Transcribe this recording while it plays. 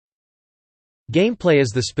Gameplay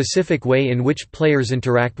is the specific way in which players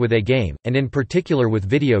interact with a game, and in particular with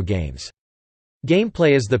video games.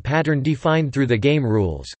 Gameplay is the pattern defined through the game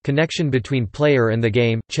rules, connection between player and the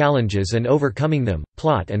game, challenges and overcoming them,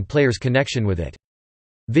 plot and player's connection with it.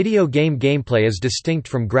 Video game gameplay is distinct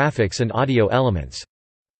from graphics and audio elements.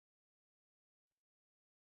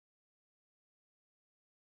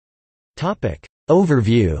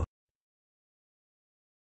 Overview.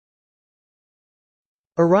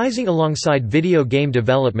 Arising alongside video game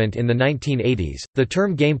development in the 1980s, the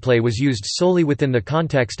term gameplay was used solely within the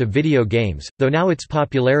context of video games, though now its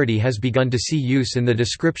popularity has begun to see use in the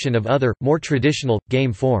description of other, more traditional,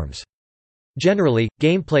 game forms. Generally,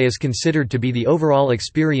 gameplay is considered to be the overall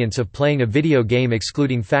experience of playing a video game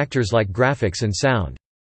excluding factors like graphics and sound.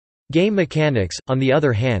 Game mechanics, on the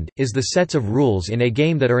other hand, is the sets of rules in a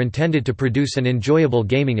game that are intended to produce an enjoyable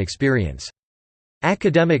gaming experience.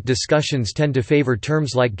 Academic discussions tend to favor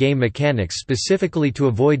terms like game mechanics specifically to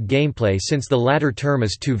avoid gameplay since the latter term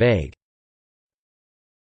is too vague.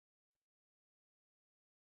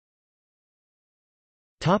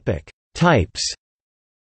 Types.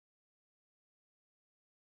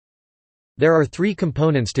 There are three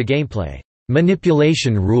components to gameplay: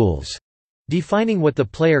 manipulation rules, defining what the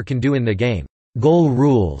player can do in the game; goal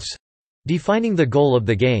rules, defining the goal of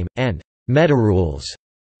the game; and meta rules,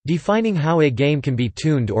 defining how a game can be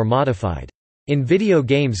tuned or modified. In video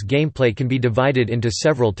games, gameplay can be divided into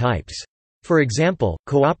several types. For example,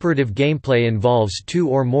 cooperative gameplay involves two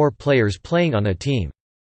or more players playing on a team.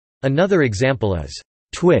 Another example is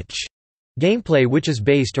twitch gameplay, which is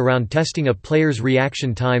based around testing a player's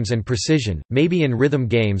reaction times and precision, maybe in rhythm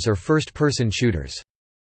games or first-person shooters.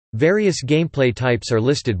 Various gameplay types are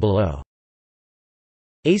listed below.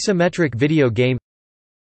 Asymmetric video game,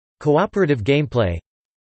 cooperative gameplay,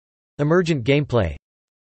 emergent gameplay,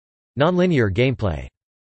 nonlinear gameplay.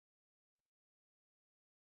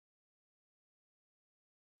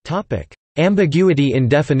 Ambiguity in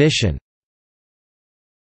definition.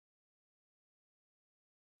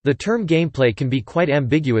 The term gameplay can be quite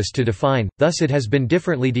ambiguous to define, thus it has been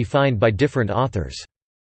differently defined by different authors.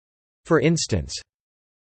 For instance,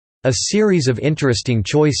 a series of interesting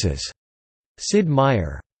choices. Sid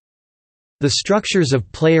Meier. The structures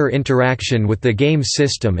of player interaction with the game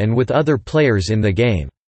system and with other players in the game.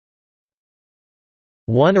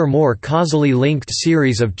 One or more causally linked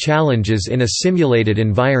series of challenges in a simulated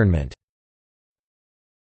environment.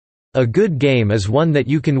 A good game is one that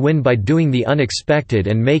you can win by doing the unexpected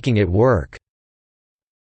and making it work.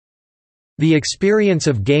 The experience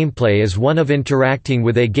of gameplay is one of interacting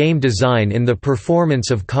with a game design in the performance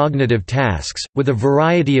of cognitive tasks, with a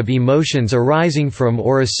variety of emotions arising from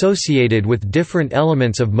or associated with different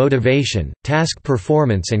elements of motivation, task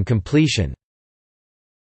performance and completion.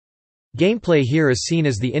 Gameplay here is seen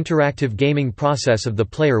as the interactive gaming process of the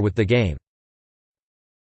player with the game.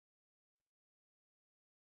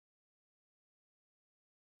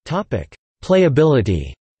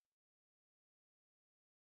 Playability.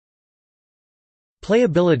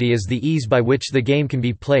 Playability is the ease by which the game can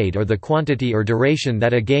be played or the quantity or duration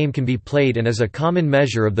that a game can be played, and is a common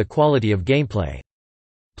measure of the quality of gameplay.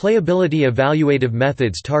 Playability evaluative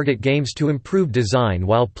methods target games to improve design,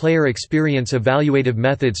 while player experience evaluative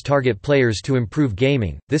methods target players to improve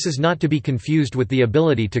gaming. This is not to be confused with the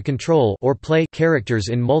ability to control or play characters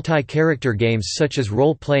in multi-character games such as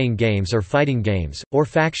role-playing games or fighting games, or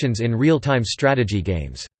factions in real-time strategy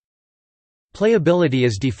games. Playability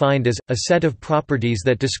is defined as a set of properties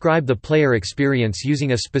that describe the player experience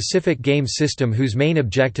using a specific game system whose main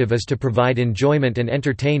objective is to provide enjoyment and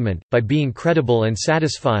entertainment, by being credible and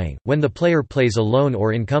satisfying, when the player plays alone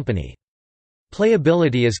or in company.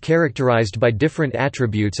 Playability is characterized by different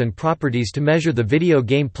attributes and properties to measure the video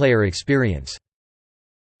game player experience.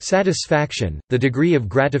 Satisfaction, the degree of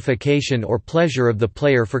gratification or pleasure of the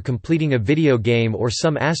player for completing a video game or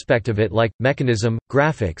some aspect of it, like mechanism,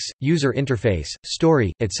 graphics, user interface,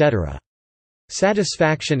 story, etc.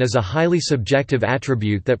 Satisfaction is a highly subjective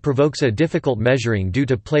attribute that provokes a difficult measuring due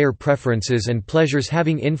to player preferences and pleasures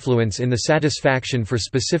having influence in the satisfaction for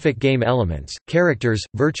specific game elements, characters,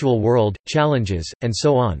 virtual world, challenges, and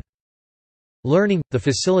so on. Learning, the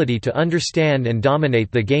facility to understand and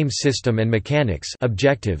dominate the game system and mechanics,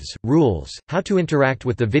 objectives, rules, how to interact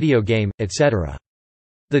with the video game, etc.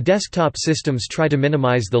 The desktop systems try to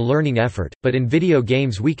minimize the learning effort, but in video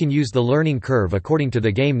games we can use the learning curve according to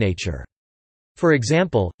the game nature. For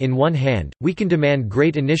example, in one hand, we can demand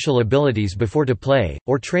great initial abilities before to play,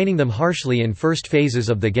 or training them harshly in first phases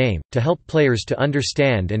of the game, to help players to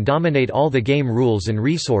understand and dominate all the game rules and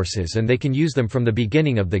resources, and they can use them from the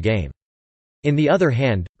beginning of the game. In the other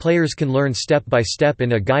hand, players can learn step by step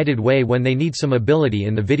in a guided way when they need some ability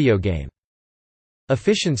in the video game.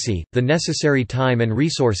 Efficiency, the necessary time and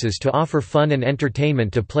resources to offer fun and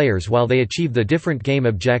entertainment to players while they achieve the different game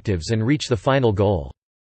objectives and reach the final goal.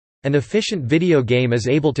 An efficient video game is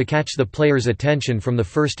able to catch the player's attention from the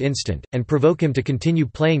first instant, and provoke him to continue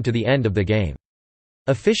playing to the end of the game.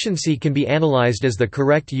 Efficiency can be analyzed as the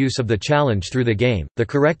correct use of the challenge through the game, the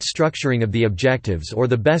correct structuring of the objectives, or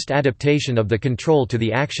the best adaptation of the control to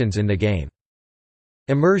the actions in the game.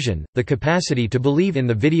 Immersion, the capacity to believe in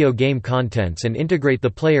the video game contents and integrate the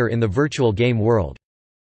player in the virtual game world.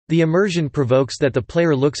 The immersion provokes that the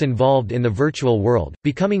player looks involved in the virtual world,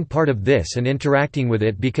 becoming part of this and interacting with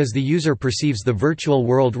it because the user perceives the virtual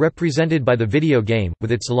world represented by the video game,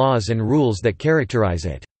 with its laws and rules that characterize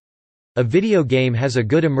it. A video game has a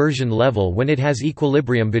good immersion level when it has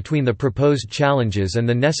equilibrium between the proposed challenges and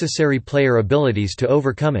the necessary player abilities to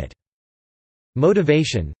overcome it.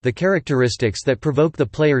 Motivation, the characteristics that provoke the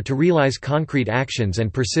player to realize concrete actions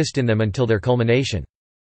and persist in them until their culmination.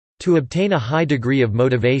 To obtain a high degree of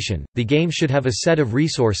motivation, the game should have a set of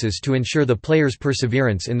resources to ensure the player's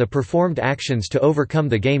perseverance in the performed actions to overcome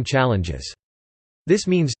the game challenges. This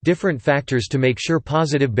means, different factors to make sure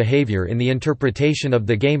positive behavior in the interpretation of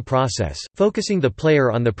the game process, focusing the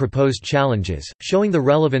player on the proposed challenges, showing the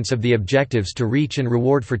relevance of the objectives to reach and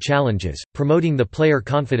reward for challenges, promoting the player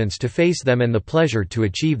confidence to face them and the pleasure to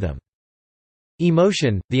achieve them.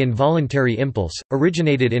 Emotion, the involuntary impulse,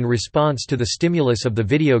 originated in response to the stimulus of the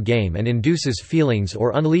video game and induces feelings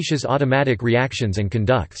or unleashes automatic reactions and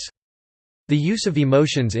conducts. The use of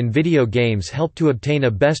emotions in video games help to obtain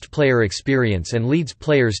a best player experience and leads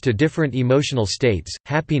players to different emotional states: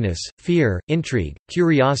 happiness, fear, intrigue,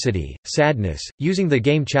 curiosity, sadness, using the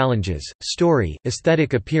game challenges, story,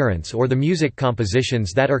 aesthetic appearance or the music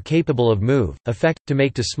compositions that are capable of move, affect, to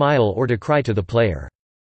make to smile or to cry to the player.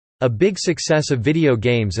 A big success of video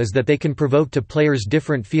games is that they can provoke to players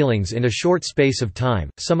different feelings in a short space of time,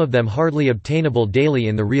 some of them hardly obtainable daily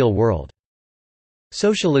in the real world.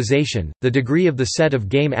 Socialization, the degree of the set of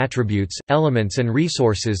game attributes, elements and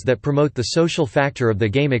resources that promote the social factor of the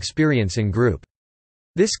game experience in group.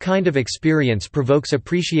 This kind of experience provokes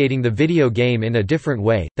appreciating the video game in a different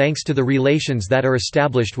way, thanks to the relations that are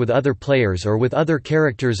established with other players or with other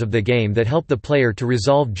characters of the game that help the player to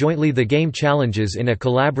resolve jointly the game challenges in a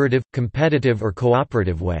collaborative, competitive or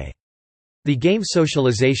cooperative way. The game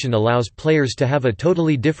socialization allows players to have a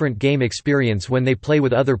totally different game experience when they play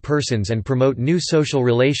with other persons and promote new social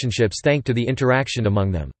relationships thanks to the interaction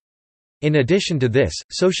among them. In addition to this,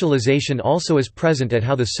 socialization also is present at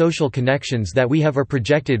how the social connections that we have are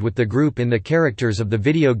projected with the group in the characters of the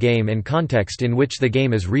video game and context in which the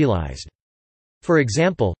game is realized. For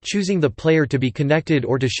example, choosing the player to be connected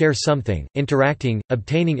or to share something, interacting,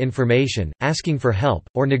 obtaining information, asking for help,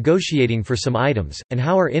 or negotiating for some items, and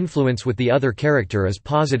how our influence with the other character is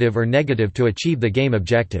positive or negative to achieve the game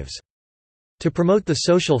objectives. To promote the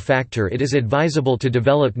social factor, it is advisable to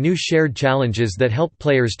develop new shared challenges that help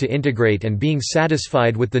players to integrate and being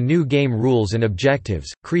satisfied with the new game rules and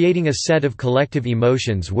objectives, creating a set of collective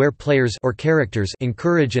emotions where players or characters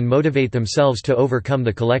encourage and motivate themselves to overcome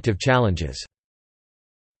the collective challenges.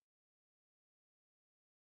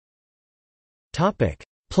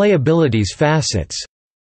 Playability's facets.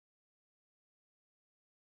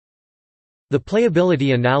 The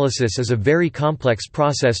playability analysis is a very complex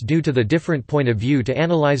process due to the different point of view to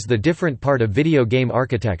analyze the different part of video game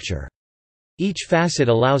architecture. Each facet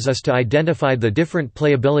allows us to identify the different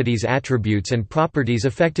playability's attributes and properties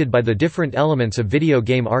affected by the different elements of video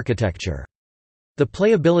game architecture. The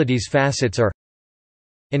playability's facets are: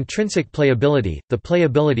 intrinsic playability, the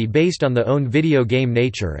playability based on the own video game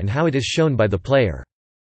nature and how it is shown by the player.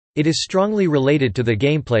 It is strongly related to the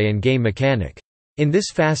gameplay and game mechanic. In this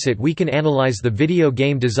facet we can analyze the video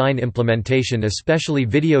game design implementation, especially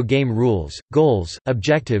video game rules, goals,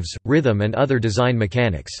 objectives, rhythm and other design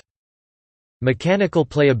mechanics. Mechanical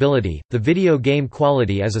playability, the video game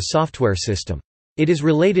quality as a software system. It is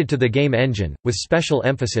related to the game engine, with special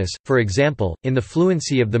emphasis, for example, in the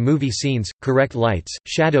fluency of the movie scenes, correct lights,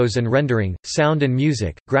 shadows and rendering, sound and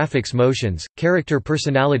music, graphics motions, character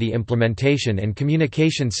personality implementation and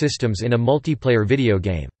communication systems in a multiplayer video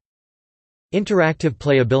game. Interactive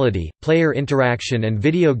playability, player interaction and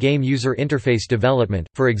video game user interface development,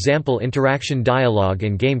 for example interaction dialogue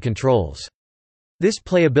and game controls. This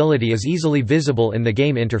playability is easily visible in the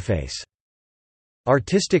game interface.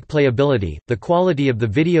 Artistic playability, the quality of the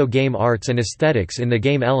video game arts and aesthetics in the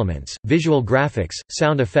game elements, visual graphics,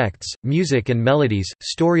 sound effects, music and melodies,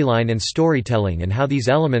 storyline and storytelling and how these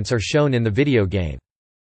elements are shown in the video game.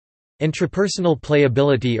 Intrapersonal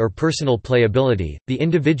playability or personal playability, the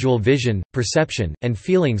individual vision, perception, and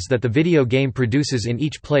feelings that the video game produces in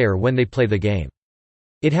each player when they play the game.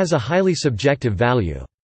 It has a highly subjective value.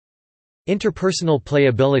 Interpersonal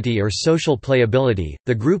playability or social playability,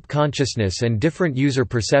 the group consciousness and different user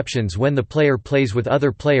perceptions when the player plays with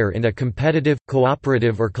other player in a competitive,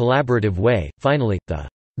 cooperative or collaborative way. Finally, the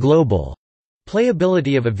global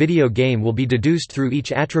playability of a video game will be deduced through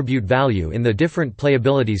each attribute value in the different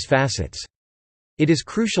playability's facets. It is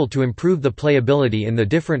crucial to improve the playability in the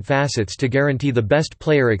different facets to guarantee the best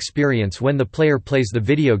player experience when the player plays the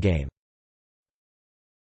video game.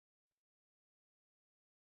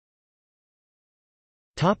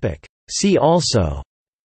 See also: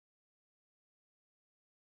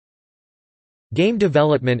 Game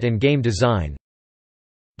development and game design,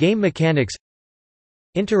 Game mechanics,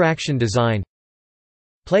 Interaction design,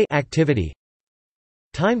 Play activity,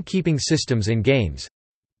 Time-keeping systems in games,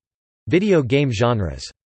 Video game genres.